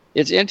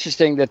It's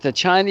interesting that the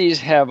Chinese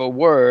have a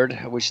word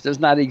which does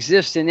not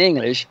exist in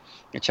English.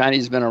 The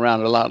Chinese have been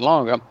around a lot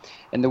longer,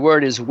 and the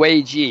word is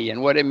wei ji,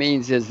 and what it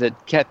means is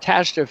that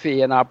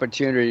catastrophe and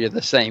opportunity are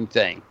the same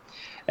thing.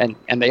 And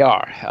they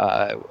are.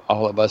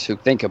 All of us who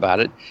think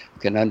about it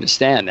can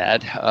understand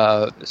that.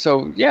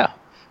 So, yeah,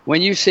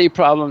 when you see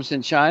problems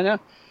in China,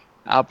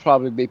 I'll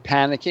probably be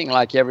panicking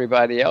like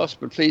everybody else,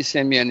 but please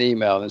send me an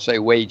email and say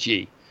wei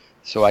ji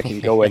so I can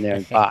go in there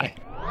and buy.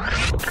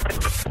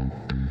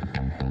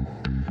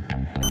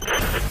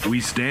 We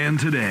stand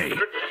today.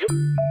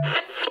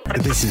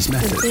 The Business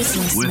Method.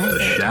 The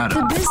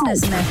Shadow. The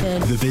Business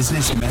Method. The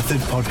Business Method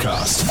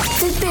Podcast.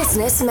 The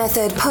Business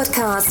Method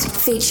Podcast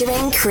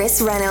featuring Chris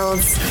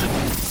Reynolds.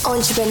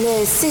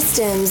 Entrepreneurs'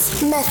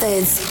 systems,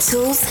 methods,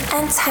 tools,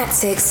 and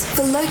tactics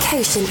for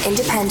location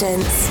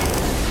independence.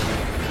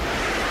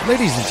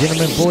 Ladies and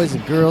gentlemen, boys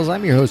and girls,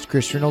 I'm your host,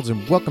 Chris Reynolds,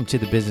 and welcome to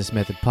the Business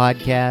Method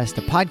Podcast,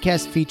 a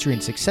podcast featuring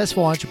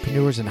successful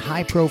entrepreneurs and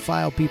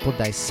high-profile people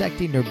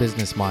dissecting their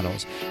business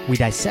models. We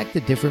dissect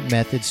the different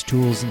methods,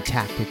 tools, and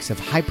tactics of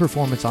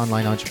high-performance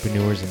online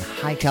entrepreneurs and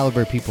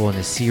high-caliber people in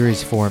a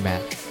series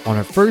format. On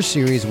our first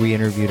series, we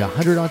interviewed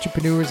 100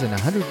 entrepreneurs in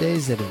 100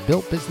 days that have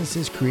built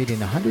businesses creating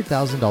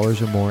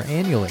 $100,000 or more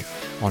annually.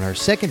 On our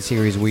second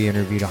series, we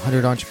interviewed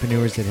 100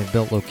 entrepreneurs that have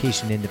built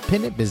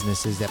location-independent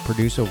businesses that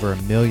produce over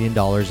 $1 million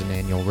in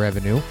annual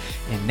revenue.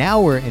 And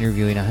now we're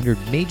interviewing 100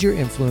 major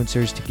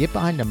influencers to get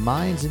behind the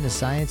minds and the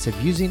science of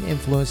using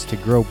influence to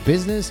grow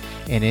business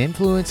and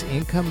influence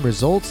income,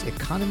 results,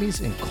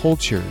 economies, and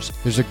cultures.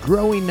 There's a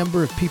growing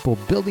number of people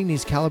building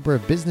these caliber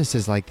of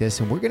businesses like this,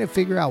 and we're going to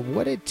figure out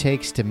what it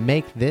takes to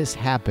make this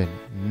happen.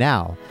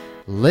 Now,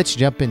 let's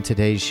jump in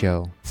today's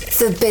show.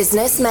 The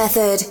Business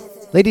Method.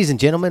 Ladies and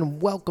gentlemen,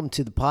 welcome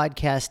to the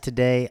podcast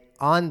today.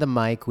 On the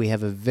mic, we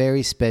have a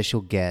very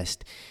special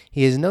guest.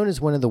 He is known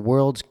as one of the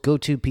world's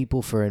go-to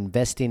people for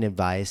investing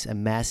advice,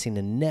 amassing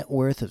a net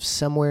worth of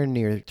somewhere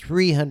near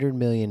 $300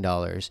 million.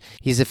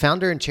 He's the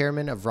founder and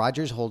chairman of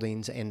Rogers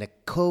Holdings and the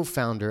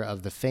co-founder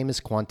of the famous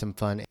Quantum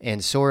Fund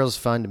and Soros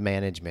Fund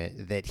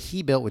Management that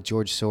he built with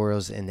George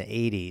Soros in the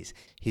 80s.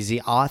 He's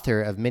the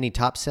author of many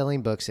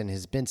top-selling books and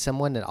has been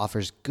someone that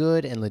offers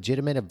good and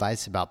legitimate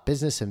advice about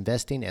business,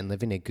 investing, and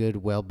living a good,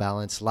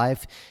 well-balanced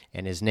life,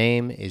 and his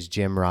name is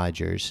Jim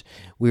Rogers.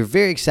 We were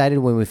very excited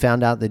when we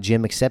found out that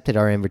Jim accepted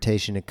our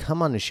invitation to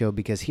come on the show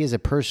because he is a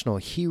personal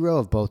hero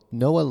of both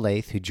Noah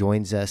Lath, who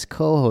joins us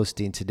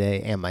co-hosting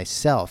today, and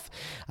myself.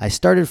 I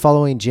started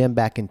following Jim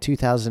back in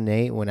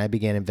 2008 when I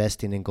began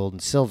investing in gold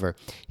and silver.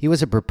 He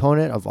was a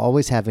proponent of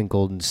always having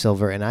gold and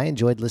silver, and I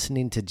enjoyed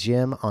listening to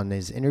Jim on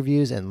his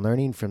interviews and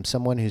learning from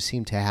someone who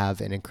seemed to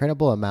have an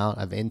incredible amount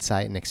of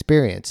insight and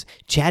experience.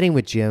 Chatting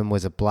with Jim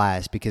was a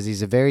blast because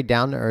he's a very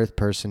down-to-earth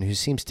person who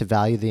seems to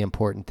value the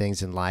important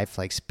things in life,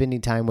 like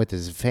spending time with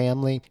his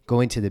family,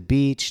 going to the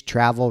beach,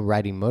 travel,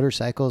 riding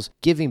motorcycles,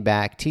 giving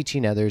back,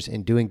 teaching others,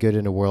 and doing good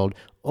in the world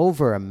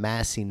over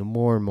amassing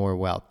more and more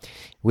wealth.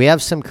 We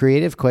have some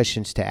creative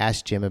questions to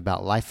ask Jim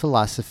about life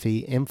philosophy,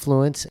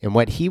 influence, and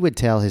what he would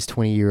tell his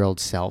 20-year-old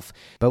self.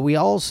 But we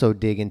also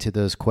dig into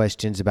those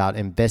questions about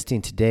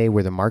investing today,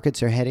 where the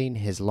markets are heading,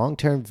 his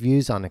long-term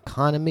views on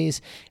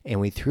economies, and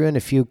we threw in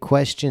a few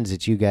questions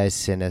that you guys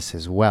sent us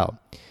as well.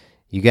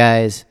 You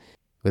guys,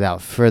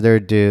 without further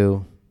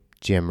ado,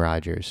 Jim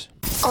Rogers.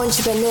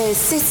 Entrepreneurs'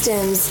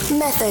 systems,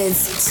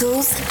 methods,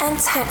 tools, and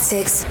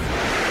tactics.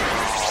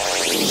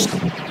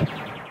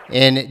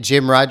 And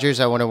Jim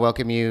Rogers, I want to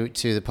welcome you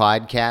to the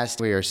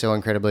podcast. We are so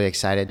incredibly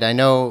excited. I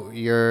know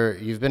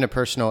you've been a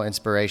personal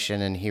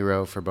inspiration and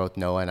hero for both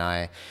Noah and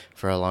I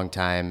for a long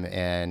time,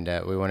 and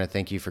we want to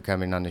thank you for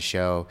coming on the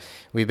show.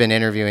 We've been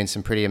interviewing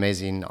some pretty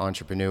amazing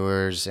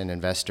entrepreneurs and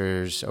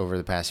investors over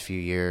the past few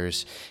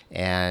years,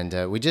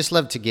 and we just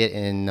love to get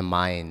in the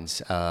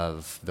minds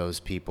of those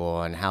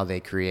people and how they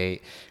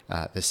create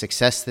the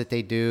success that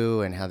they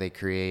do and how they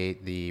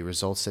create the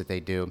results that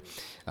they do.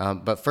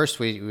 But first,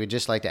 we'd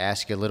just like to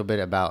ask you a little bit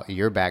about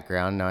your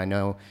background. Now, I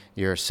know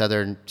you're a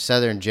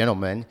Southern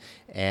gentleman,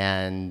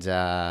 and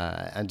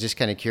I'm just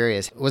kind of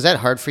curious. Was that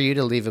hard for you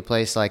to leave a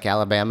place like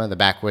Alabama, the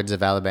backwoods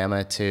of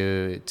Alabama,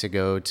 to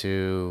go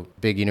to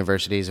big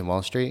universities in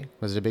Wall Street?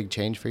 Was it a big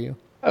change for you?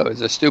 Oh, it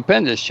was a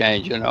stupendous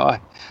change.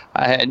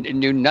 I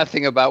knew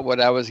nothing about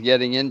what I was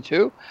getting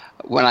into.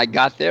 When I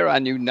got there, I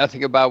knew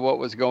nothing about what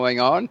was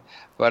going on,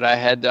 but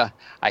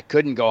I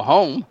couldn't go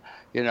home.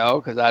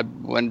 Because I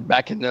went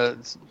back in the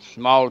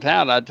small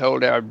town, I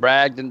told her I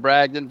bragged and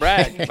bragged and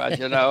bragged. But,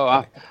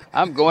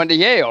 I'm going to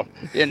Yale,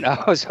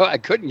 so I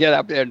couldn't get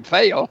up there and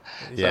fail.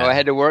 Yeah. So I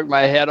had to work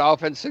my head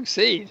off and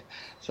succeed.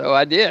 So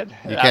I did.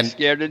 I was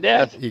scared to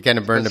death. You kind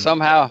of burned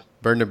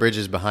the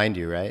bridges behind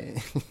you, right?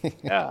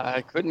 Yeah,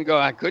 I couldn't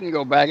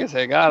go back and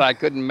say, God, I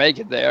couldn't make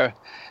it there,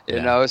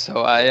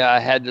 so I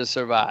had to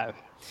survive.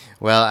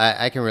 Well,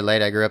 I can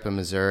relate. I grew up in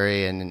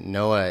Missouri, and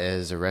Noah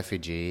is a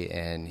refugee,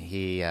 and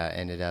he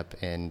ended up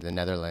in the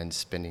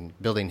Netherlands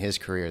building his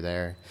career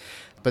there.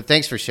 But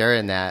thanks for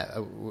sharing that.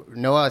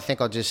 Noah, I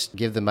think I'll just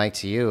give the mic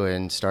to you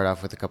and start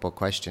off with a couple of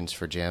questions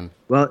for Jim.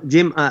 Well,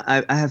 Jim,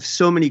 I have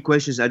so many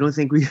questions. I don't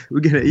think we're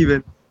gonna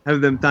even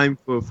have them time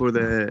for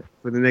the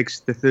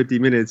next 30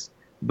 minutes.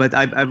 But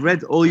I've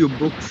read all your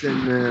books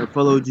and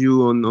followed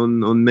you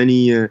on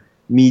many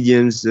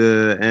mediums,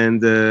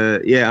 and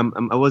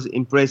I was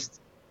impressed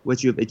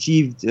what you have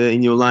achieved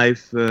in your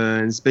life,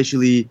 and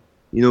especially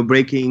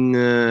breaking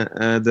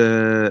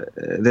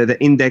the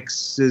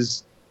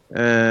indexes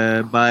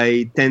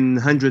by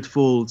 100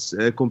 folds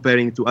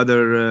comparing to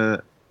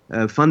other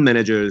fund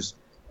managers.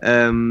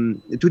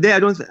 Today,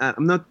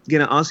 I'm not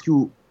gonna ask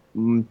you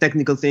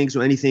technical things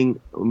or anything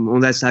on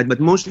that side, but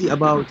mostly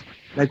about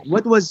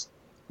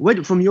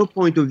what from your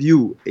point of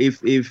view,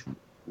 if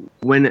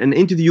when an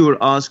interviewer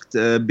asked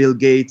Bill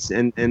Gates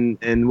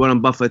and Warren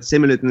Buffett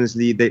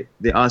simultaneously, they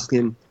asked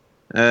him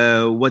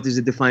what is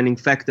the defining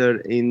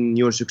factor in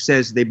your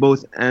success, they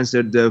both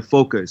answered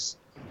focus.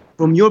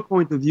 From your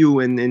point of view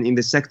and in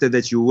the sector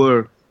that you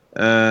were,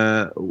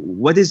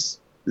 what is,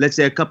 let's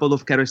say, a couple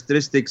of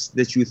characteristics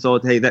that you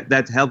thought, hey,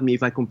 that helped me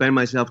if I compare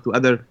myself to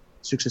other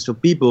successful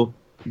people,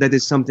 that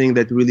is something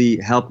that really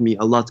helped me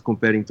a lot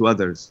comparing to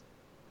others?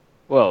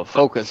 Well,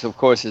 focus, of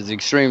course, is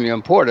extremely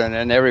important,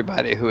 and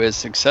everybody who is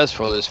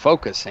successful is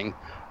focusing,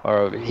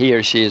 or he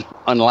or she is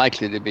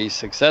unlikely to be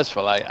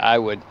successful. I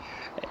would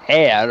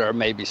add or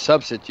maybe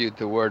substitute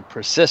the word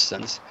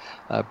persistence.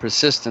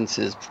 Persistence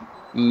is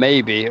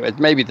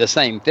maybe the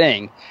same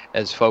thing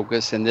as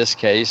focus in this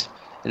case.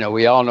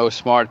 We all know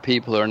smart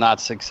people are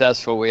not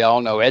successful. We all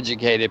know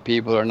educated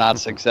people are not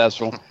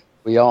successful.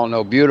 We all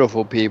know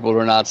beautiful people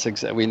are not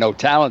successful. We know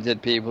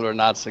talented people are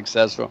not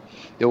successful.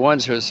 The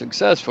ones who are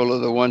successful are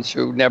the ones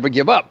who never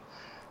give up,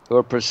 who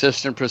are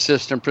persistent.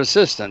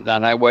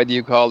 And whether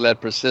you call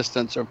that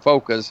persistence or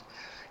focus,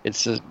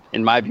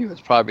 in my view,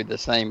 it's probably the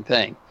same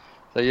thing.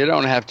 So you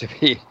don't have to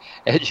be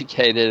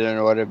educated in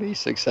order to be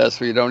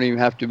successful. You don't even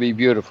have to be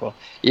beautiful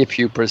if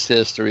you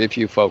persist or if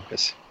you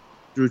focus.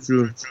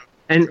 True.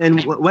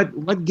 And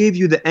what gave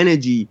you the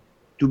energy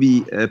to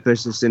be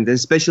persistent,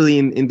 especially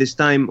in this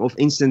time of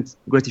instant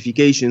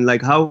gratification?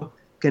 Like, how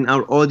can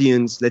our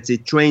audience, let's say,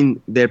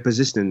 train their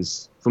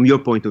persistence from your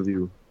point of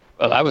view?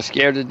 Well, I was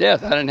scared to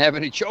death. I didn't have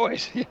any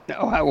choice.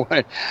 I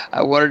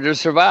wanted to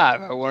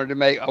survive. I wanted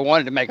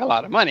to make a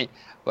lot of money,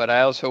 but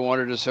I also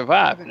wanted to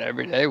survive. And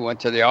every day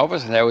went to the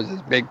office, and there was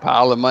this big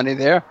pile of money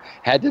there.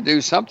 Had to do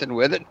something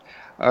with it,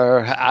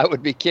 or I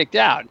would be kicked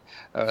out.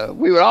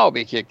 We would all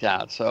be kicked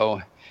out.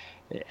 So.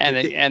 And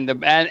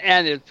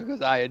it's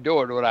because I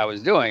adored what I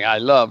was doing. I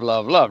loved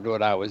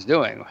what I was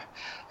doing.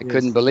 I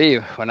couldn't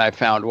believe when I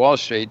found Wall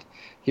Street,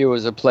 here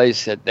was a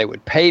place that they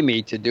would pay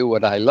me to do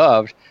what I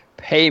loved,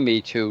 pay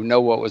me to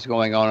know what was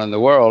going on in the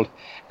world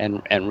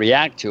and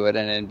react to it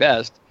and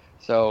invest.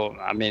 So,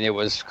 it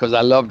was because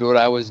I loved what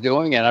I was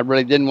doing and I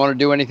really didn't want to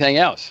do anything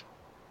else.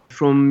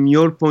 From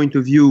your point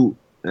of view,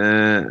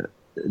 the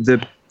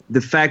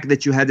fact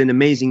that you had an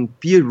amazing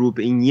peer group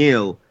in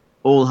Yale,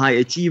 all high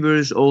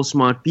achievers, all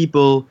smart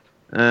people.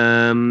 Did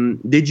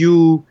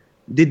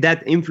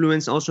that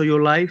influence also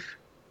your life?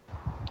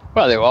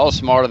 Well, they were all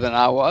smarter than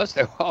I was.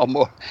 They were all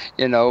more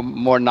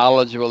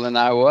knowledgeable than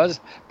I was,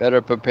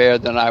 better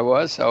prepared than I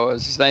was. So it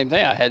was the same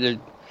thing. I had to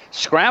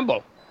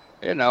scramble.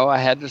 I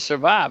had to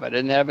survive. I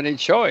didn't have any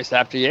choice.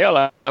 After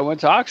Yale, I went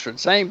to Oxford.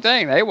 Same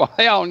thing.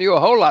 They all knew a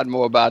whole lot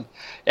more about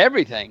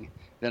everything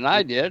than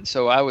I did.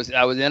 So I was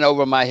in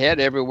over my head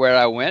everywhere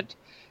I went,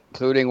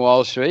 including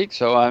Wall Street.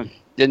 So I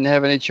didn't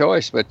have any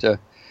choice but to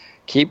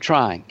keep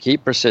trying,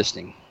 keep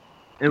persisting.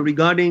 And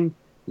regarding,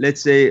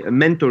 let's say,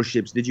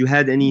 mentorships, did you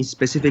had any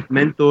specific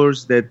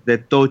mentors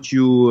that taught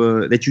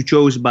you that you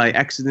chose by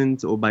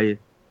accident or by?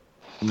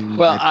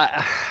 Well,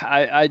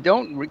 I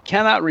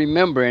cannot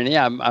remember any.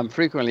 I'm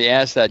frequently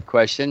asked that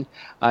question.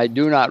 I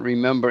do not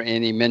remember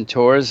any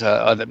mentors.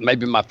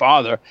 Maybe my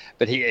father,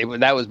 but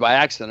that was by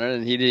accident,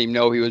 and he didn't even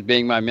know he was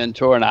being my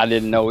mentor, and I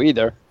didn't know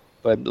either.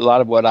 But a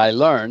lot of what I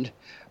learned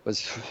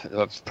was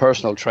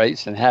personal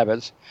traits and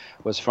habits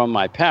was from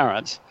my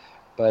parents.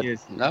 But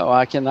no,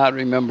 I cannot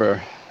remember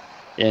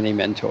any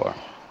mentor.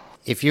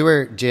 If you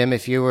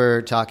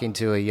were talking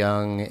to a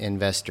young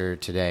investor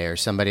today or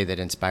somebody that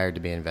inspired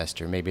to be an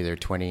investor, maybe they're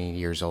 20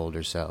 years old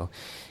or so,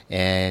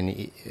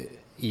 and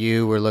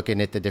you were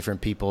looking at the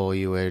different people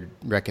you would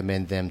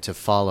recommend them to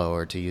follow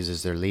or to use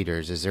as their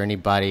leaders, is there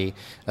anybody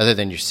other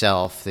than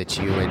yourself that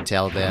you would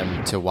tell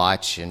them to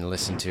watch and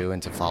listen to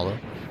and to follow?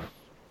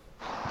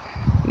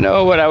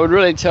 No, what I would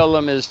really tell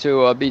them is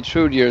to be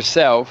true to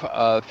yourself,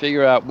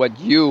 figure out what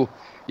your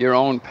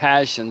own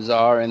passions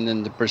are, and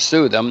then to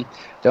pursue them.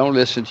 Don't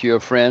listen to your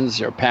friends,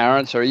 your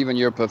parents, or even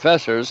your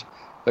professors,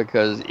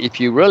 because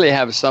if you really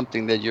have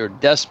something that you're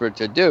desperate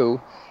to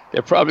do,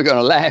 they're probably going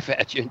to laugh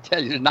at you and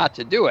tell you not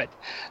to do it.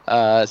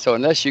 So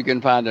unless you can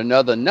find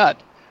another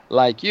nut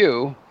like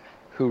you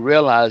who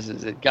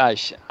realizes that,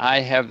 gosh,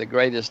 I have the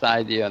greatest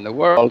idea in the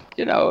world.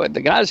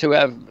 The guys who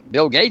have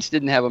Bill Gates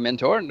didn't have a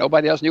mentor.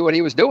 Nobody else knew what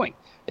he was doing.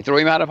 They threw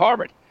him out of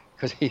Harvard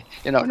because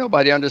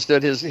nobody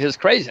understood his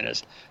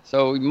craziness.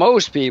 So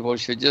most people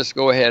should just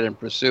go ahead and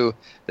pursue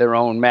their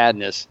own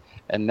madness,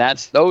 and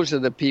those are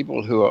the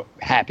people who are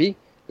happy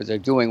because they're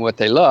doing what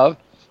they love,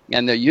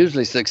 and they're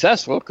usually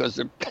successful because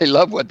they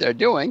love what they're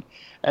doing.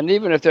 And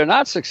even if they're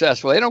not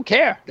successful, they don't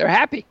care. They're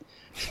happy.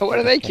 So what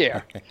do they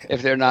care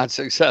if they're not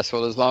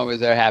successful as long as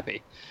they're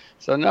happy?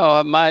 So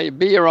no,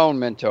 be your own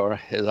mentor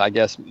is, I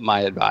guess,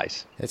 my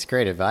advice. That's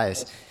great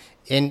advice.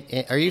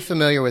 Are you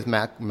familiar with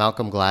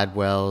Malcolm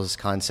Gladwell's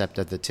concept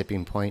of the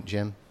tipping point,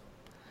 Jim?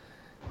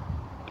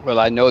 Well,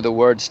 I know the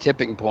words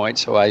tipping point,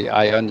 so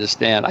I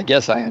understand. I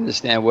guess I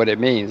understand what it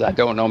means. I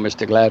don't know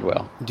Mr.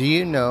 Gladwell. Do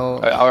you know?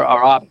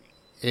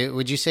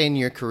 Would you say in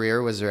your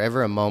career, was there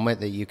ever a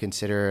moment that you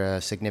consider a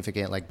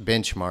significant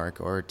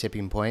benchmark or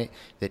tipping point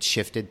that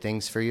shifted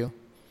things for you?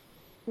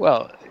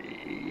 Well,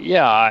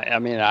 yeah. I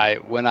mean,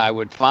 when I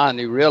would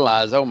finally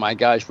realize, oh my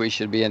gosh, we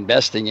should be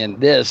investing in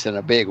this in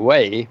a big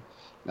way.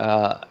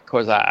 Of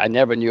course, I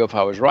never knew if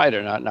I was right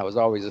or not, and I was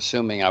always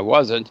assuming I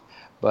wasn't.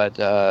 But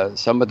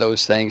some of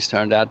those things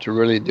turned out to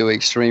really do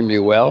extremely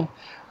well.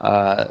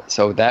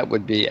 So that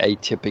would be a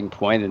tipping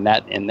point in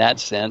that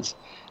sense.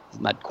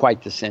 Not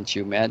quite the sense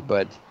you meant,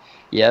 but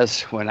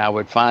yes, when I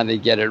would finally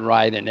get it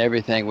right and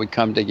everything would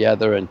come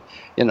together and,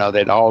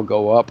 they'd all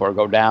go up or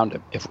go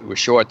down if we were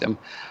short them.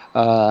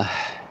 And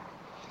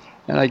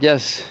I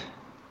guess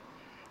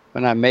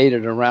when I made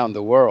it around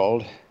the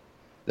world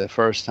the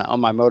first time on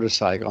my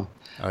motorcycle,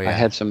 I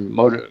had some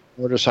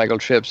motorcycle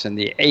trips in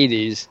the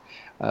 80s,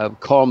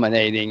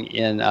 culminating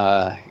in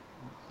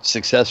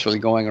successfully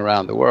going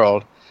around the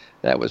world.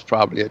 That was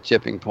probably a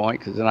tipping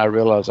point because then I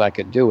realized I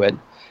could do it.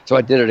 So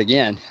I did it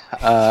again.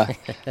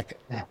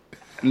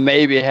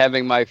 Maybe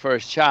having my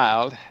first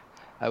child.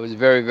 I was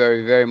very,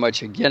 very, very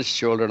much against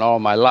children all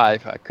my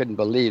life. I couldn't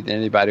believe that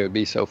anybody would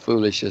be so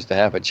foolish as to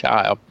have a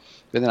child.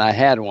 But then I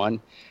had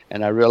one,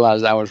 and I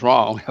realized I was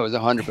wrong. I was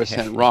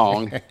 100%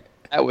 wrong.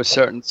 That was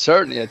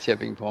certainly a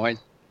tipping point.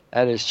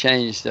 That has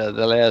changed the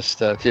last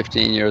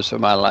 15 years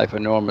of my life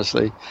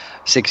enormously.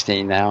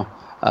 16 now.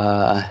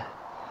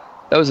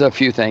 Those are a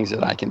few things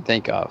that I can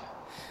think of.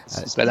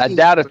 But I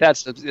doubt if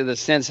that's the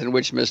sense in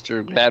which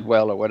Mr.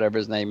 Gladwell or whatever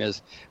his name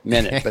is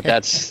meant it. But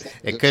that's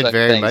it could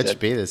very much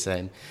be the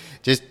same.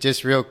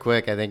 Just real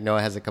quick, I think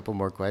Noah has a couple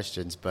more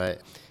questions,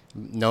 but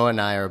Noah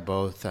and I are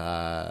both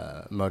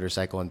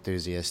motorcycle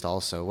enthusiasts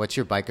also. What's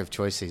your bike of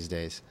choice these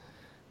days?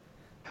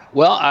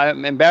 Well,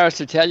 I'm embarrassed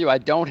to tell you I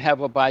don't have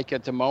a bike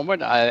at the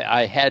moment.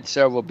 I had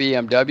several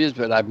BMWs,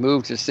 but I've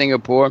moved to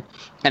Singapore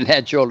and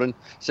had children.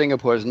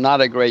 Singapore is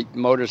not a great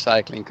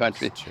motorcycling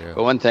country.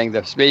 For one thing,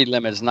 the speed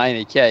limit is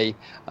 90K,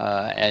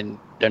 and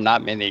there are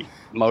not many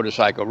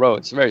motorcycle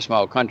roads. It's a very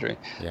small country.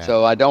 Yeah.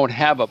 So I don't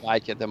have a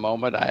bike at the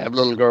moment. I have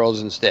little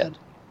girls instead.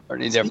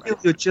 Speaking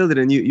of your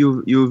children,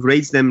 you've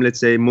raised them,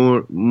 let's say,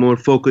 more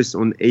focused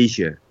on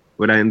Asia,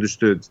 what I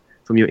understood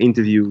from your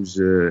interviews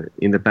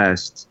in the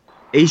past.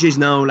 Asia is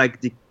now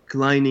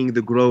declining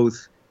the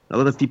growth. A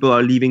lot of people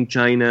are leaving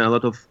China. A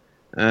lot of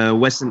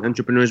Western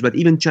entrepreneurs, but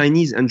even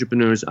Chinese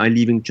entrepreneurs are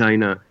leaving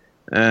China.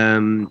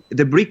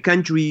 The BRIC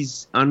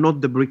countries are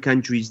not the BRIC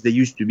countries they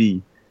used to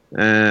be.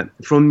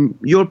 From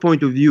your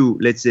point of view,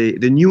 let's say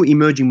the new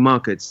emerging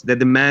markets that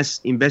the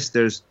mass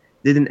investors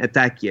didn't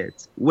attack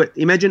yet.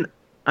 Imagine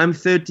I'm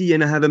 30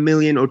 and I have $1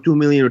 million or 2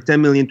 million or 10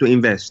 million to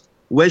invest.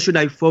 Where should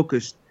I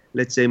focus,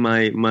 let's say,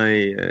 my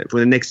for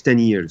the next 10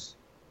 years?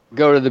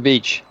 Go to the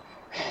beach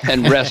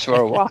and rest for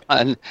a while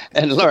and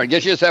learn.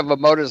 Get yourself a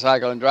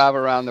motorcycle and drive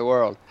around the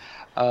world.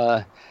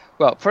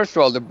 Well, first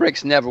of all, the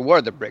BRICS never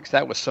were the BRICS.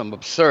 That was some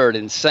absurd,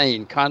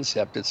 insane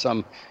concept that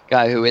some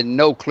guy who had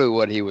no clue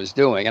what he was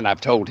doing, and I've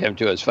told him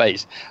to his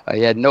face,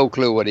 he had no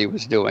clue what he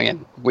was doing.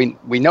 And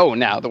we know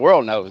now, the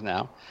world knows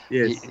now,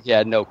 yes. He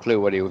had no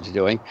clue what he was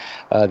doing.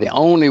 The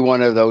only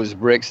one of those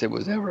BRICS that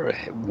was ever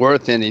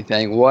worth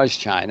anything was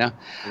China.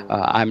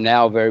 I'm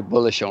now very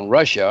bullish on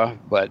Russia,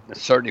 but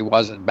certainly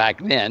wasn't back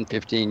then,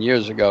 15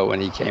 years ago when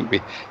he came.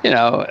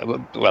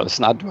 Well, let's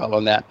not dwell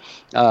on that.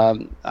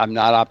 I'm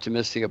not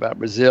optimistic about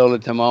Brazil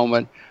at the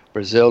moment.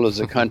 Brazil is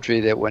a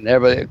country that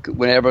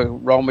whenever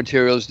raw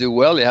materials do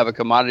well, they have a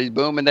commodities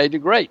boom and they do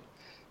great.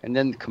 And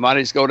then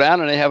commodities go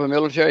down and they have a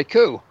military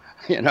coup,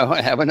 and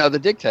have another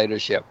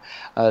dictatorship.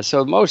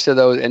 So most of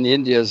those, and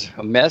India's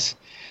a mess,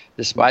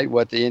 despite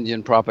what the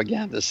Indian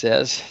propaganda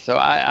says. So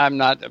I'm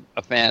not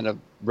a fan of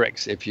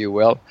BRICS, if you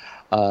will.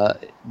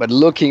 But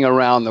looking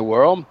around the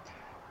world,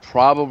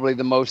 probably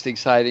the most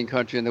exciting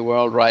country in the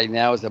world right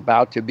now is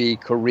about to be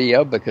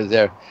Korea, because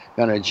they're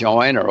going to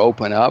join or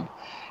open up.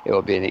 It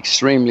will be an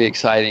extremely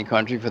exciting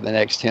country for the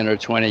next 10 or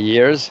 20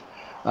 years.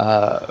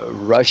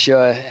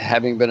 Russia,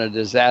 having been a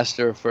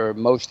disaster for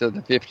most of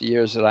the 50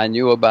 years that I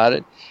knew about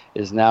it,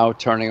 is now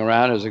turning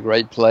around as a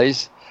great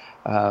place.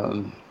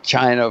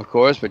 China, of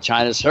course, but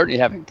China's certainly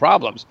having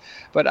problems.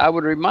 But I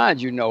would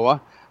remind you,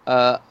 Noah,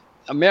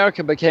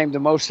 America became the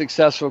most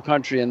successful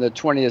country in the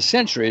 20th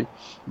century,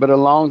 but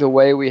along the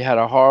way we had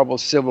a horrible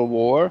civil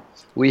war.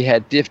 We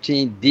had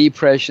 15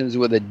 depressions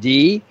with a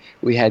D.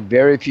 We had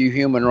very few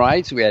human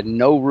rights. We had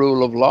no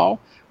rule of law.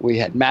 We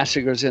had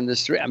massacres in the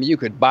street. I mean, you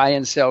could buy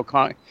and sell.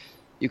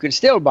 You can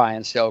still buy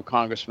and sell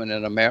congressmen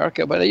in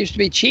America, but they used to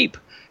be cheap,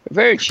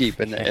 very cheap,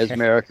 and as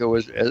America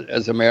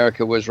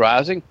was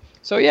rising.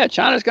 So yeah,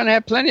 China's going to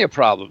have plenty of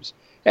problems.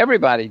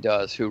 Everybody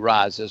does who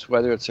rises,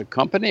 whether it's a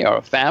company or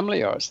a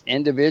family or an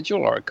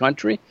individual or a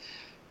country.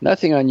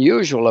 Nothing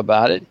unusual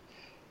about it.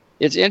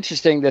 It's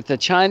interesting that the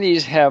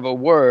Chinese have a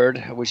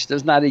word which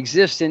does not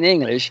exist in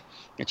English.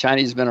 The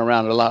Chinese have been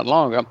around a lot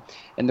longer,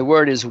 and the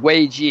word is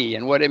weiji,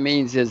 and what it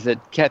means is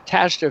that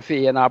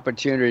catastrophe and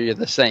opportunity are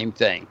the same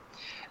thing.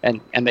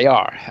 And they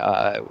are.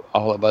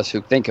 All of us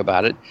who think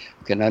about it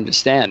can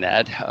understand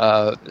that.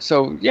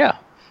 So yeah,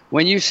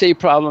 when you see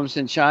problems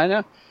in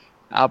China,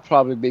 I'll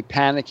probably be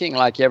panicking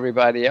like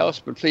everybody else,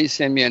 but please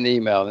send me an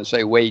email and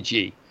say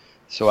weiji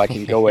so I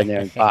can go in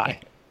there and buy.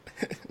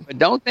 But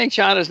don't think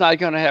China's not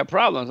going to have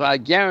problems. I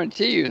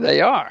guarantee you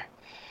they are.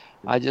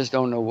 I just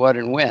don't know what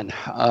and when.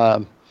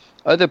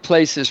 Other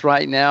places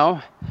right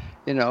now,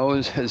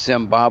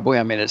 Zimbabwe,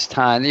 I mean, it's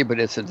tiny,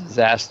 but it's a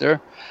disaster.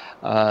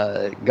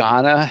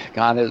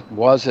 Ghana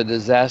was a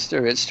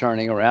disaster. It's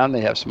turning around.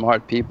 They have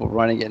smart people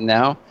running it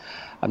now.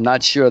 I'm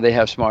not sure they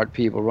have smart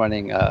people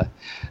running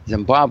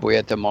Zimbabwe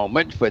at the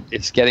moment, but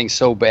it's getting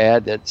so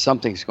bad that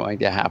something's going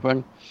to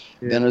happen.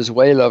 Yeah.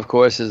 Venezuela, of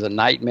course, is a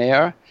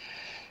nightmare.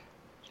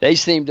 They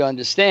seem to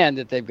understand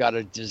that they've got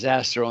a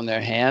disaster on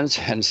their hands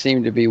and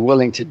seem to be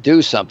willing to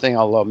do something,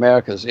 although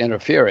America's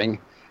interfering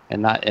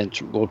and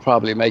will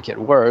probably make it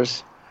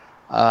worse.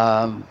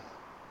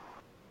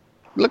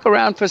 Look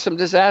around for some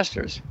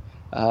disasters,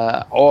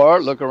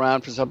 or look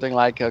around for something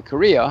like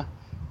Korea,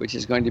 which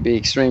is going to be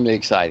extremely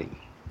exciting.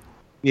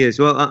 Yes,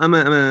 well, I'm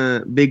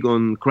a big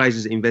on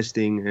crisis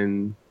investing,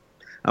 and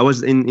I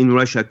was in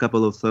Russia a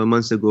couple of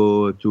months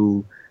ago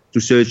to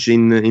search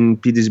in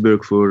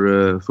Petersburg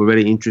for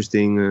very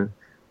interesting,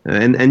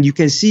 and you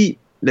can see,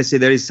 let's say,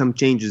 there is some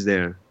changes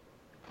there,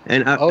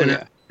 and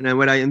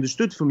what I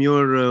understood from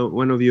your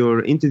one of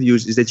your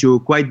interviews is that you're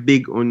quite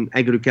big on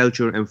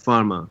agriculture and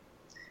pharma.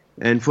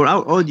 And for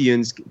our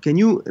audience, can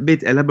you a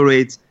bit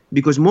elaborate?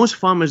 Because most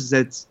farmers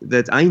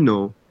that I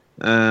know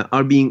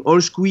are being or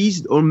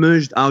squeezed or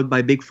merged out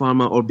by big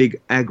pharma or big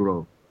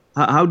agro.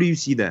 How do you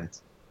see that?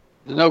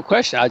 No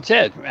question. I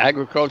said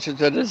agriculture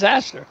is a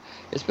disaster.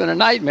 It's been a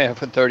nightmare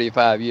for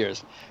 35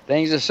 years.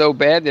 Things are so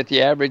bad that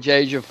the average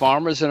age of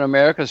farmers in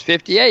America is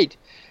 58.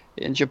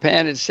 In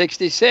Japan, it's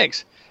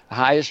 66. The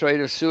highest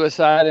rate of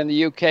suicide in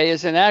the UK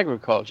is in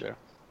agriculture.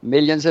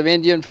 Millions of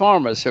Indian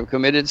farmers have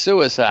committed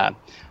suicide.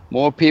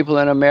 More people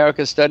in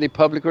America study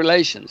public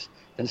relations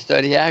than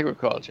study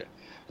agriculture.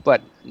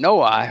 But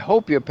Noah, I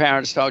hope your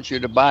parents taught you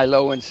to buy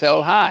low and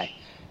sell high.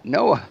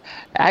 Noah,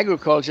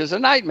 agriculture is a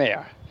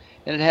nightmare,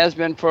 and it has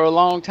been for a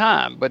long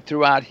time. But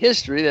throughout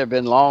history, there have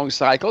been long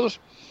cycles.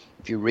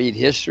 If you read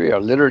history or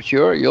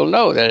literature, you'll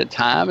know that at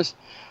times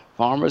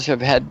farmers have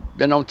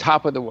been on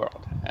top of the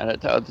world, and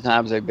at other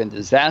times they've been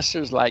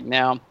disasters like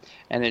now,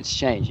 and it's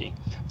changing.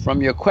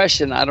 From your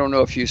question, I don't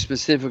know if you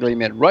specifically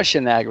meant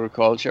Russian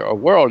agriculture or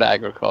world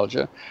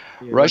agriculture.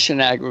 Yeah. Russian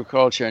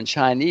agriculture and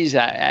Chinese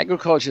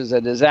agriculture is a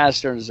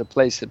disaster and is a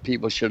place that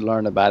people should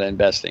learn about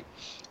investing,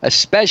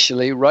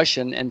 especially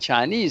Russian and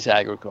Chinese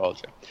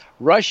agriculture.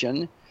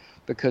 Russian,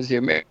 because the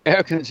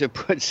Americans have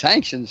put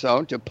sanctions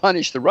on to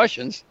punish the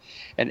Russians,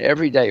 and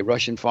every day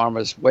Russian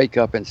farmers wake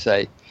up and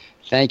say,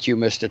 "Thank you,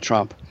 Mr.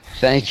 Trump.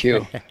 Thank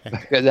you,"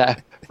 because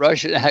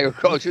Russian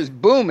agriculture is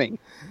booming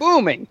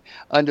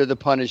under the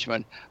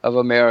punishment of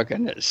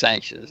American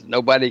sanctions.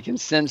 Nobody can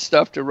send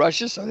stuff to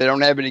Russia, so they don't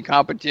have any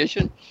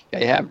competition.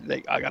 They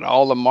got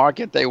all the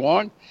market they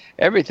want,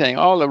 everything.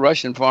 All the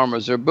Russian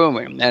farmers are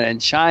booming. And in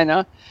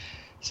China,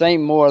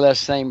 more or less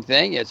same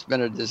thing. It's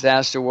been a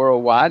disaster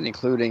worldwide,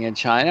 including in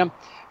China.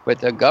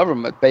 But the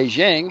government,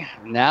 Beijing,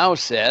 now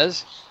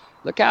says,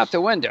 look out the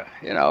window.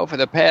 For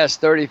the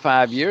past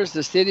 35 years,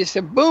 the cities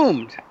have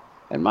boomed.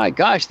 And my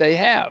gosh, they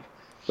have.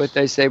 But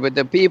they say, but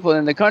the people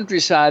in the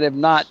countryside have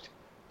not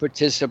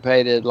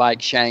participated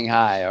like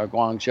Shanghai or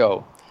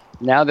Guangzhou.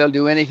 Now they'll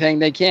do anything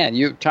they can.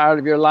 You tired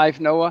of your life,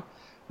 Noah?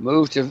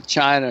 Move to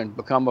China and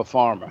become a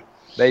farmer.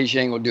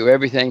 Beijing will do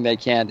everything they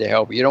can to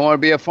help you. You don't want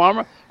to be a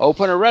farmer?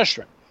 Open a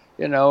restaurant.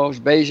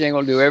 Beijing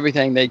will do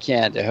everything they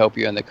can to help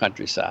you in the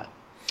countryside.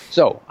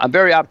 So I'm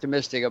very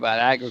optimistic about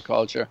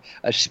agriculture,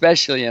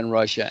 especially in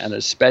Russia and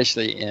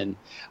especially in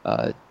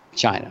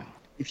China.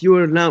 If you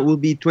will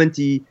be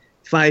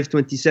 25,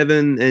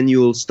 27, and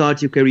you'll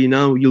start your career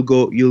now, you'll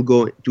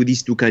go to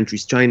these two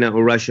countries, China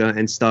or Russia,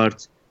 and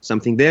start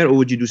something there, or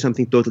would you do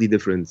something totally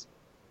different?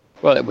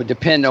 Well, it would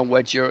depend on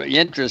what your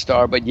interests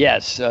are, but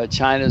yes,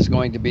 China is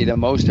going to be the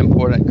most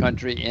important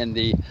country in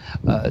the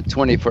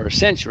 21st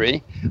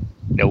century.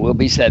 There will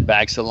be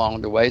setbacks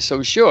along the way,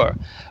 so sure.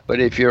 But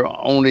if you're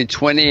only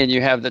 20 and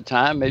you have the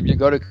time, maybe you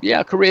go to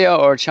Korea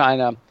or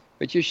China,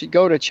 but you should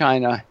go to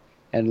China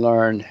and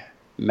learn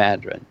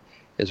Mandarin,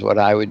 is what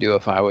I would do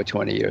if I were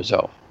 20 years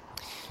old.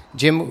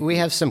 Jim, we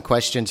have some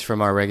questions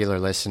from our regular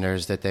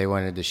listeners that they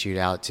wanted to shoot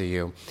out to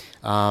you.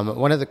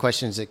 One of the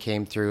questions that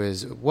came through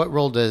is, what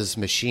role does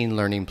machine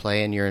learning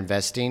play in your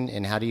investing,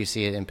 and how do you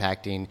see it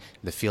impacting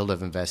the field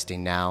of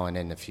investing now and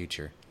in the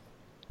future?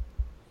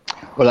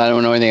 Well, I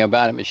don't know anything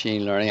about it,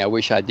 machine learning. I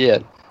wish I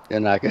did.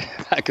 Then I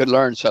could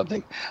learn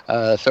something,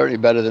 certainly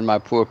better than my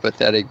poor,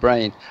 pathetic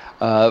brain.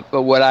 But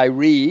from what I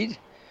read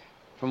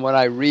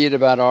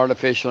about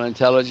artificial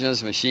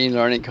intelligence, machine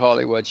learning, call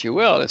it what you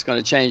will, it's going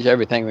to change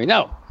everything we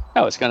know.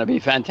 No, it's going to be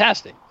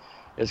fantastic.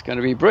 It's going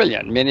to be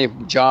brilliant. Many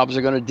jobs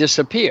are going to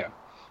disappear.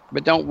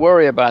 But don't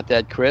worry about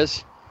that,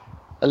 Chris.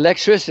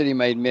 Electricity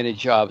made many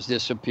jobs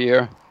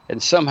disappear,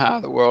 and somehow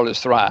the world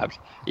has thrived,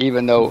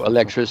 even though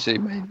electricity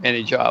made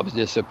many jobs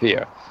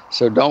disappear.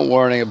 So don't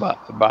worry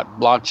about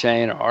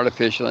blockchain or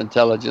artificial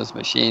intelligence,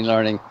 machine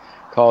learning,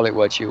 call it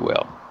what you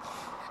will.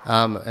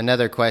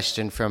 Another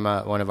question from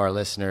one of our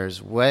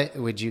listeners. What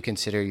would you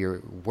consider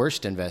your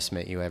worst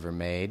investment you ever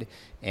made?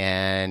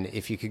 And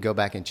if you could go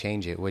back and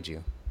change it, would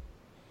you?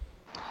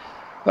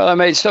 Well, I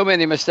made so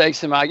many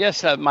mistakes in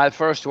my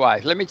first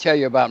wife. Let me tell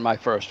you about my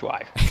first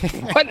wife.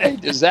 What a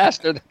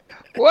disaster.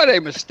 What a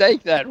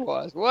mistake that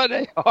was. What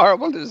a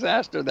horrible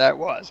disaster that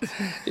was.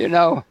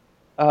 And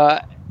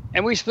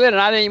we split,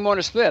 and I didn't even want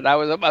to split. I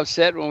was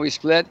upset when we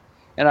split,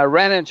 and I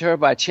ran into her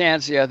by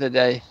chance the other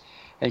day.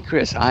 And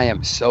Chris, I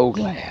am so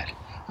glad.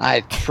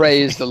 I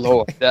praise the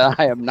Lord that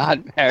I am not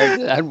married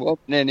to that woman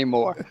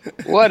anymore.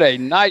 What a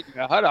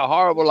nightmare. What a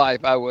horrible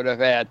life I would have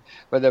had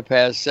for the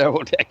past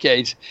several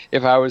decades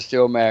if I was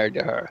still married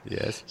to her.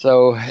 Yes.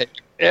 So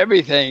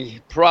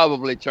everything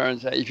probably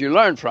turns out, if you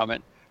learn from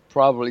it,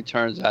 probably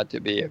turns out to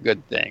be a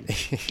good thing.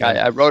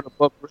 I wrote a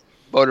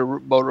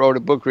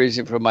book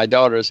recently for my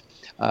daughters,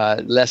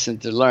 Lesson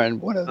to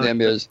Learn. One of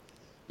them is,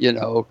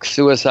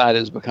 suicide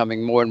is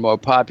becoming more and more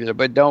popular,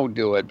 but don't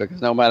do it, because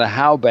no matter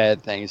how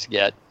bad things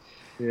get,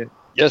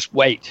 just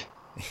wait.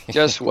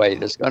 Just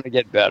wait. It's going to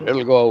get better.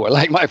 It'll go away.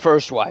 Like my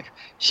first wife.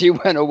 She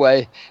went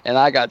away, and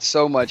I got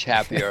so much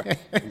happier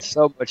and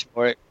so much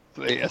more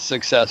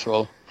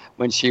successful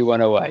when she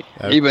went away,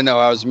 even though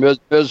I was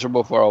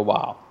miserable for a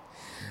while.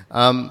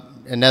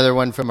 Another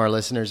one from our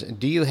listeners.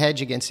 Do you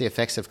hedge against the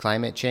effects of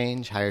climate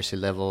change, higher sea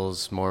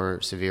levels,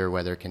 more severe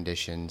weather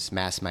conditions,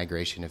 mass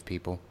migration of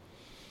people?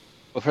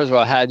 Well, first of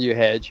all, how do you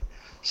hedge?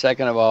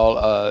 Second of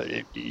all,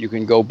 you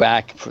can go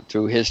back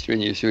through history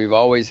and you see we've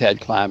always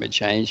had climate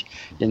change.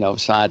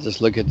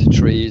 Scientists look at the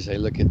trees, they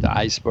look at the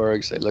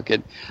icebergs, they look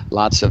at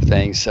lots of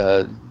things,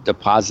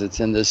 deposits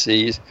in the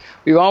seas.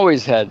 We've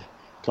always had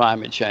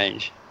climate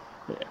change.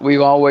 We've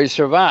always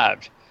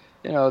survived.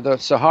 The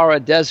Sahara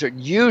Desert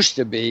used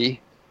to be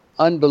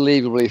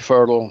unbelievably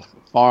fertile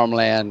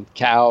farmland,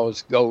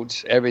 cows,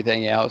 goats,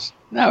 everything else.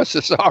 Now it's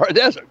the Sahara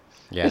Desert.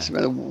 Yeah. It's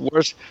been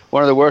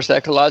one of the worst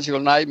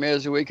ecological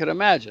nightmares that we could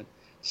imagine.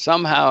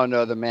 Somehow or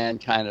another,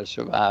 mankind has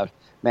survived.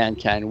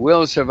 Mankind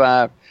will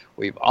survive.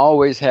 We've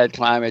always had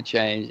climate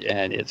change,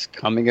 and it's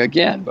coming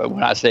again. But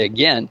when I say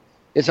again,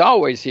 it's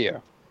always here.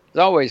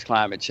 There's always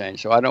climate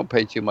change, so I don't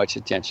pay too much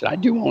attention. I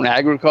do own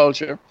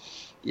agriculture.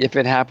 If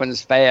it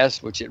happens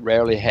fast, which it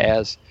rarely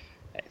has,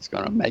 it's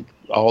going to make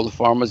all the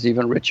farmers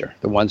even richer,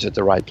 the ones at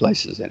the right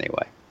places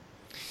anyway.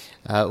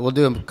 We'll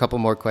do a couple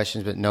more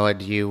questions, but Noah,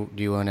 do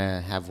you want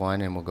to have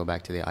one, and we'll go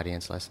back to the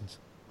audience lessons?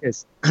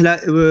 Yes.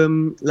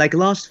 Like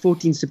last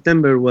 14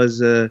 September was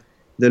the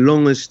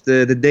longest,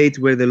 the date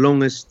where the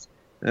longest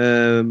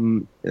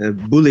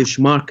bullish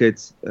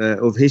market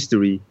of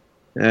history.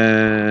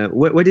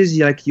 What is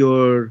like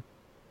your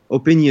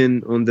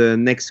opinion on the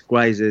next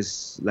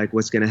crisis? Like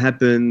what's going to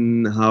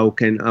happen? How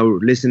can our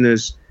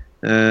listeners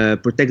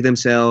protect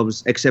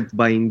themselves except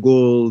buying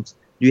gold?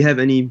 Do you have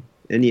any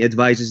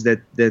advices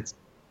that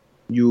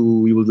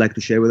you would like to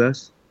share with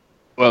us?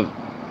 Well,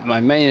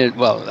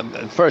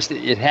 first,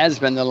 it has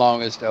been the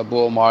longest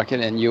bull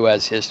market in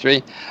U.S.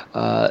 history.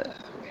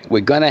 We're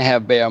going to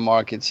have bear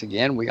markets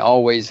again. We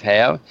always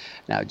have.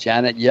 Now,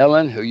 Janet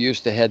Yellen, who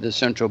used to head the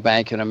central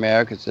bank in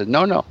America, said,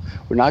 no,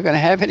 we're not going to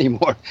have any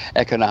more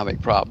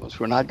economic problems.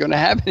 We're not going to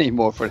have any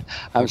more.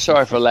 I'm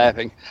sorry for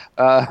laughing.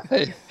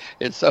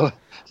 It's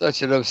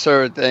such an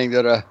absurd thing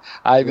that a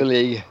Ivy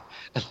League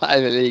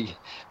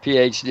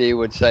PhD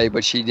would say,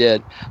 but she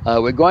did.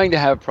 We're going to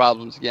have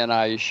problems again,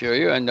 I assure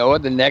you. And Noah,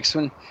 the next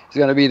one is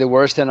going to be the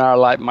worst in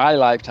my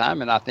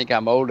lifetime, and I think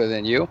I'm older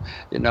than you.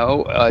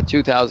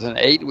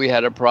 2008, we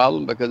had a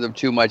problem because of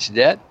too much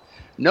debt.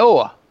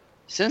 Noah,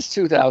 since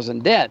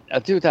 2008, debt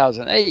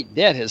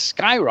has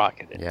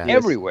skyrocketed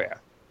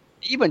everywhere.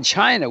 Even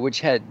China, which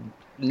had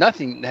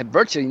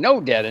virtually no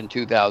debt in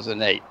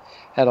 2008,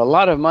 had a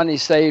lot of money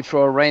saved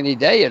for a rainy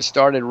day. It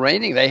started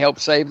raining. They helped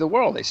save the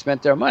world. They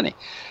spent their money.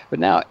 But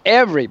now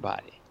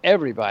everybody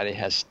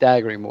has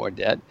staggering more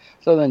debt.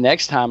 So the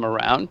next time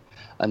around,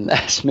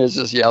 unless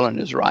Mrs. Yellen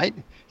is right,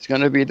 it's going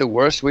to be the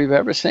worst we've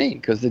ever seen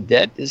because the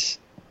debt is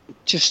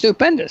just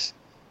stupendous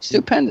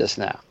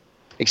now,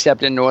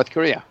 except in North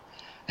Korea.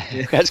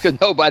 That's because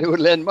nobody would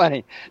lend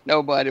money.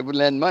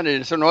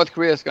 So North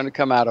Korea is going to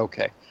come out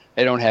okay.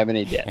 They don't have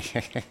any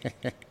debt.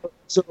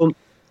 So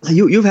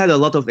you've had a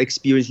lot of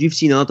experience. You've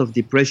seen a lot of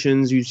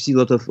depressions. You've seen a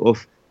lot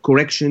of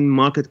correction,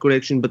 market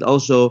correction, but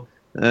also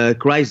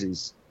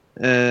crises.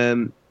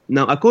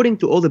 Now, according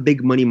to all the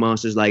big money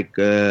masters like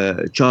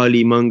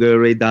Charlie Munger,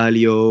 Ray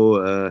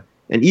Dalio,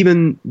 and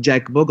even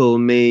Jack Bogle,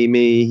 may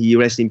he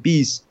rest in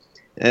peace,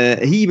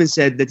 he even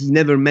said that he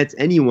never met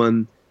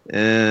anyone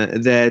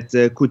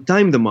that could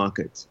time the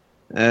market.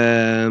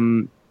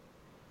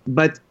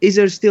 But is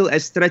there still a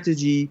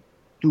strategy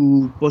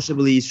to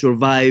possibly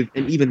survive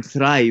and even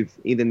thrive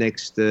in the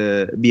next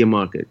bear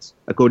market,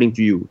 according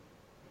to you?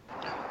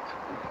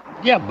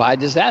 Yeah, by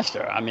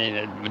disaster. I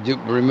mean,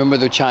 remember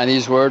the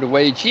Chinese word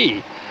wei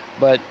ji,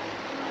 but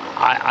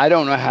I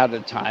don't know how to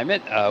time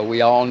it.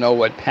 We all know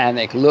what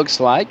panic looks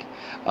like.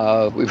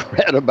 We've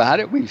read about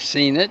it. We've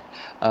seen it.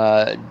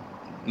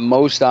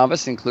 Most of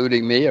us,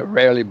 including me, are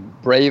rarely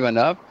brave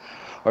enough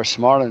or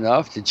smart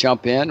enough to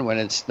jump in when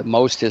it's the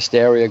most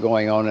hysteria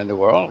going on in the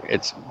world.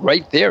 It's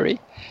great theory,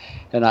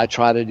 and I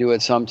try to do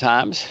it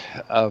sometimes.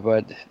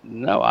 But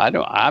no, I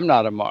don't. I'm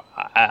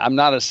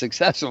not a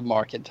successful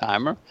market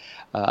timer.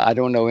 I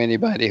don't know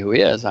anybody who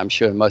is. I'm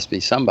sure it must be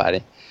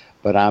somebody,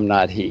 but I'm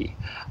not he.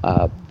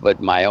 But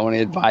my only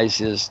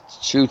advice is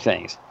two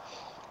things.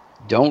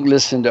 Don't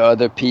listen to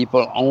other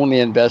people. Only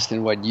invest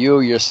in what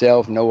you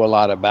yourself know a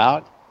lot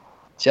about.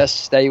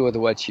 Just stay with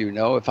what you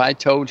know. If I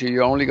told you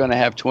you're only going to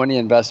have 20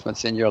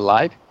 investments in your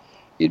life,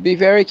 you'd be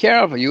very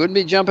careful. You wouldn't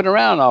be jumping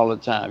around all the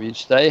time. You'd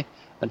stay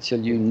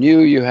until you knew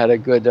you had a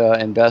good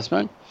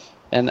investment.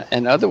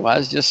 And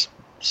otherwise, just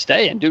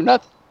stay and do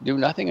nothing. Do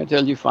nothing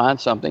until you find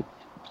something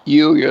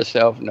you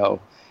yourself know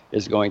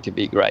is going to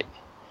be great.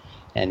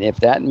 And if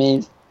that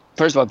means,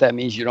 first of all, if that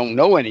means you don't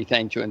know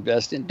anything to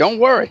invest in, don't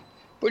worry.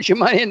 Put your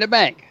money in the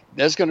bank.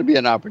 There's going to be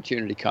an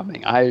opportunity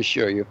coming, I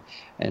assure you.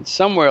 And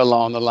somewhere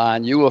along the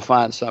line, you will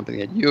find something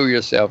that you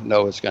yourself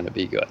know is going to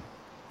be good.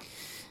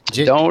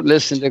 Don't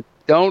listen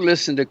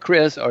to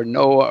Chris or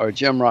Noah or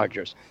Jim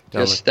Rogers.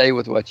 Just stay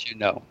with what you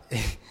know.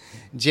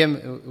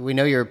 Jim, we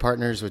know you're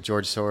partners with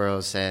George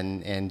Soros,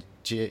 and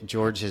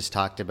George has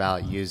talked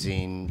about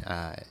using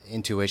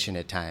intuition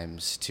at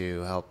times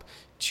to help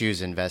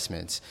choose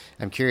investments.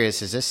 I'm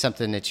curious, is this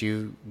something that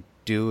you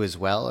do as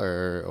well,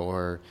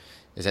 or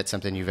is that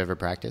something you've ever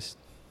practiced?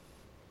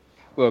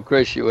 Well,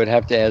 Chris, you would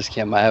have to ask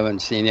him. I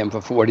haven't seen him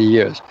for 40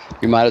 years.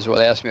 You might as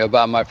well ask me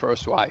about my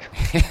first wife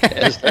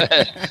as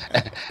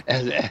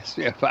ask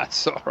me about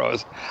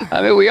Soros.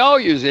 I mean, we all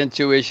use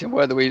intuition,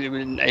 whether we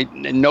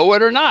know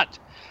it or not.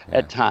 Yeah.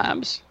 At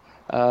times,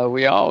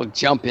 we all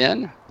jump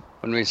in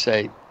when we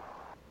say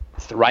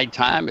it's the right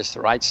time, it's the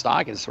right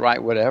stock, it's the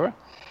right whatever.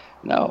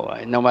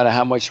 No matter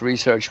how much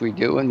research we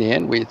do, in the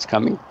end, it's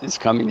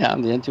coming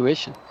down to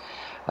intuition.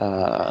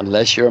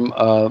 Unless you're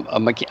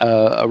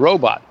a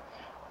robot.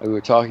 We were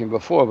talking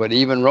before, but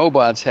even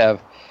robots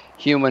have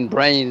human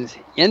brains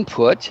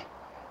input.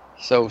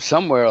 So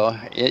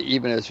somewhere,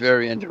 even if it's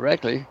very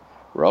indirectly,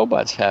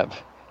 robots have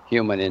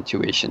human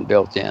intuition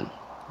built in.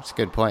 That's a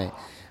good point.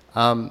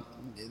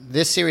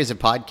 This series of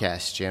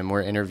podcasts, Jim,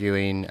 we're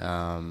interviewing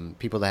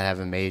people that have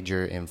a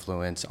major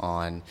influence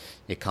on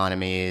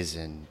economies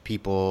and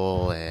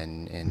people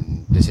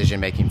and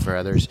decision-making for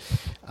others.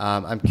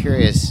 I'm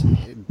curious,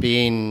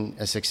 being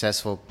a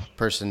successful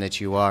person that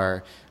you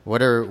are,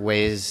 what are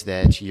ways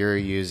that you're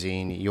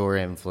using your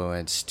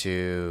influence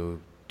to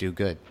do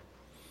good?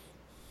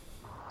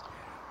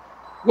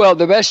 Well,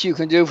 the best you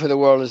can do for the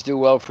world is do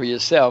well for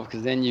yourself,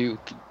 because then you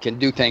can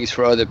do things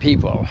for other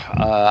people.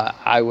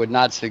 I would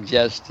not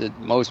suggest that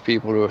most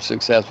people who are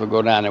successful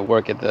go down and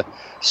work at the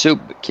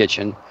soup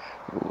kitchen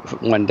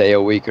one day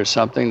a week or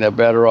something. They're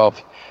better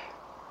off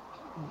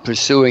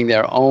pursuing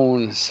their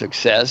own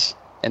success,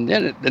 and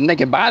then they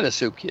can buy the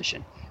soup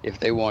kitchen if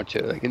they want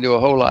to. They can do a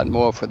whole lot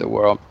more for the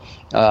world.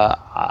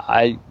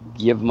 I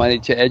give money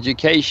to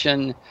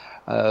education.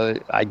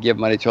 I give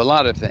money to a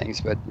lot of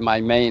things, but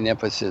my main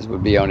emphasis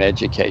would be on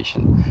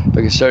education,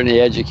 because certainly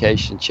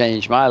education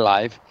changed my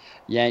life,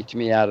 yanked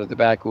me out of the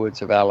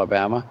backwoods of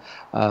Alabama,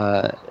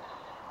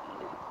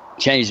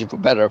 changed it for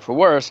better or for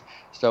worse.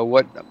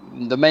 So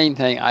the main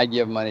thing I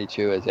give money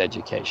to is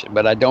education,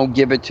 but I don't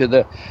give it to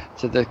the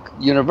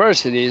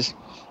universities.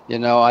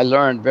 I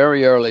learned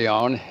very early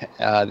on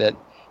that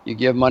you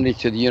give money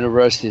to the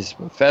university's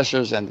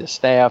professors and the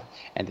staff,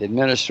 and the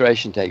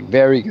administration take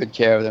very good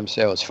care of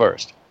themselves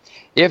first.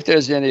 If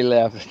there's any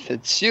left, the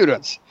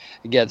students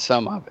get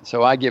some of it.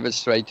 So I give it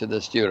straight to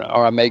the student,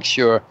 or I make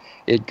sure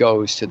it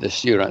goes to the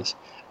students,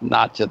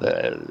 not to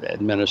the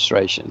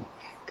administration,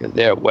 because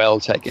they're well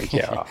taken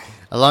care of.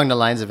 Along the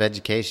lines of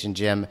education,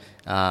 Jim,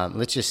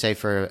 let's just say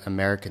for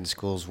American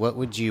schools, what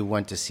would you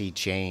want to see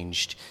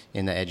changed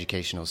in the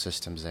educational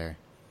systems there?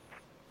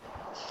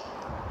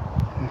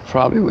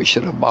 Probably we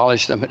should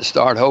abolish them and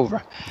start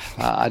over.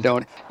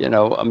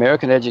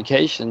 American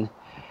education,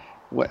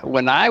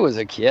 when I was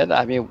a kid,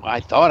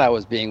 I thought I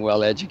was being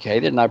well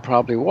educated, and I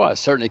probably was,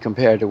 certainly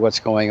compared to what's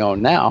going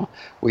on now.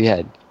 We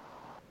had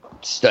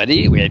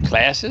study, we had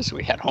classes,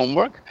 we had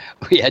homework,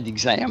 we had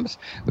exams,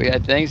 we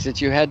had things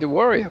that you had to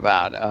worry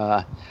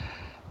about.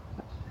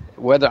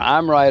 whether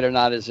I'm right or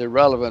not is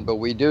irrelevant, but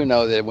we do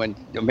know that when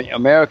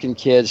American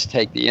kids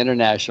take the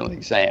international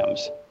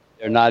exams,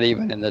 they're not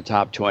even in the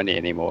top 20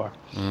 anymore.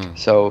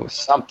 So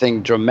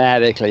something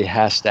dramatically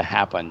has to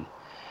happen.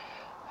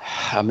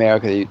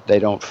 America, they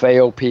don't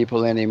fail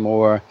people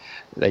anymore.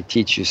 They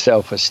teach you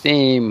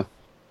self-esteem.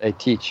 They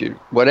teach you,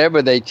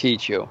 whatever they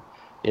teach you,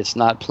 it's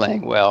not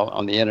playing well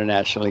on the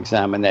international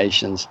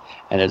examinations.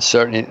 And it's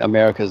certainly,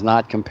 America's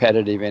not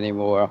competitive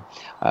anymore.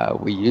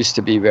 We used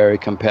to be very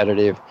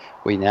competitive.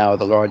 We now are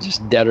the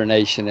largest debtor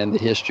nation in the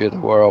history of the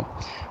world.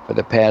 For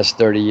the past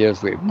 30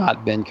 years, we've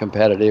not been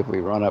competitive. We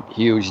run up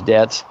huge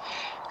debts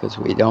because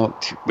we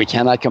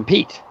cannot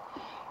compete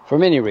for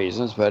many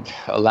reasons, but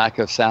a lack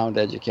of sound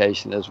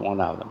education is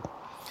one of them.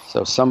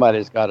 So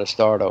somebody's got to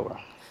start over.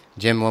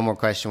 Jim, one more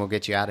question. We'll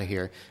get you out of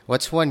here.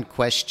 What's one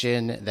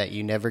question that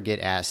you never get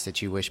asked that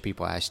you wish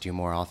people asked you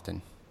more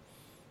often?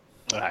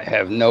 I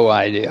have no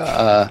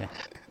idea.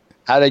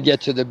 How to get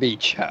to the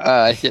beach?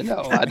 I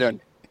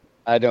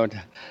don't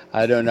know.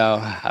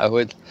 I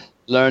would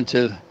learn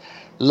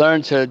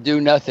to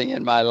do nothing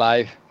in my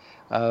life.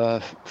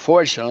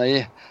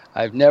 Fortunately,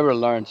 I've never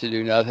learned to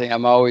do nothing.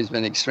 I've always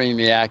been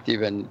extremely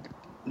active, and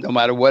no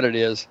matter what it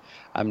is,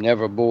 I'm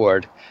never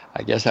bored.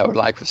 I guess I would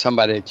like for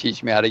somebody to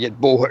teach me how to get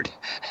bored.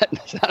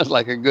 It sounds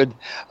like a good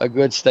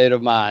state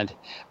of mind,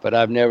 but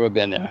I've never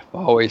been there.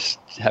 Always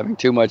having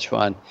too much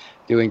fun,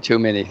 doing too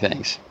many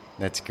things.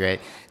 That's great.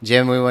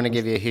 Jim, we want to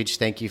give you a huge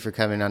thank you for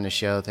coming on the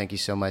show. Thank you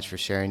so much for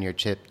sharing your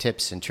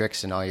tips and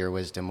tricks and all your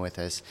wisdom with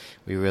us.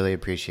 We really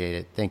appreciate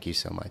it. Thank you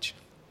so much.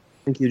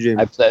 Thank you, Jim.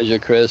 My pleasure,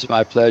 Chris.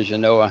 My pleasure,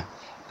 Noah.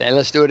 Then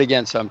let's do it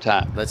again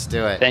sometime. Let's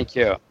do it. Thank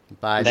you.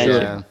 Bye,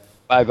 Jim.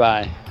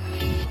 Bye-bye.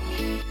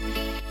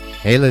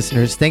 Hey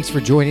listeners, thanks for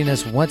joining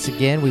us once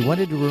again. We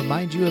wanted to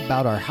remind you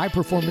about our high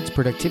performance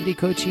productivity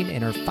coaching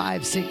and our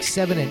 5, 6,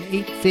 7, and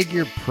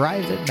 8-figure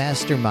private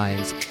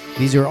masterminds.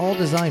 These are all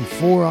designed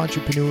for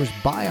entrepreneurs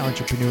by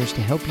entrepreneurs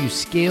to help you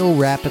scale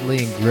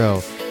rapidly and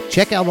grow.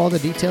 Check out all the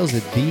details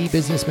at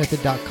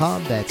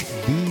thebusinessmethod.com. That's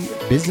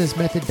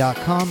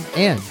thebusinessmethod.com,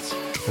 and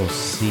we'll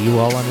see you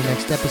all on the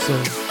next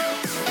episode.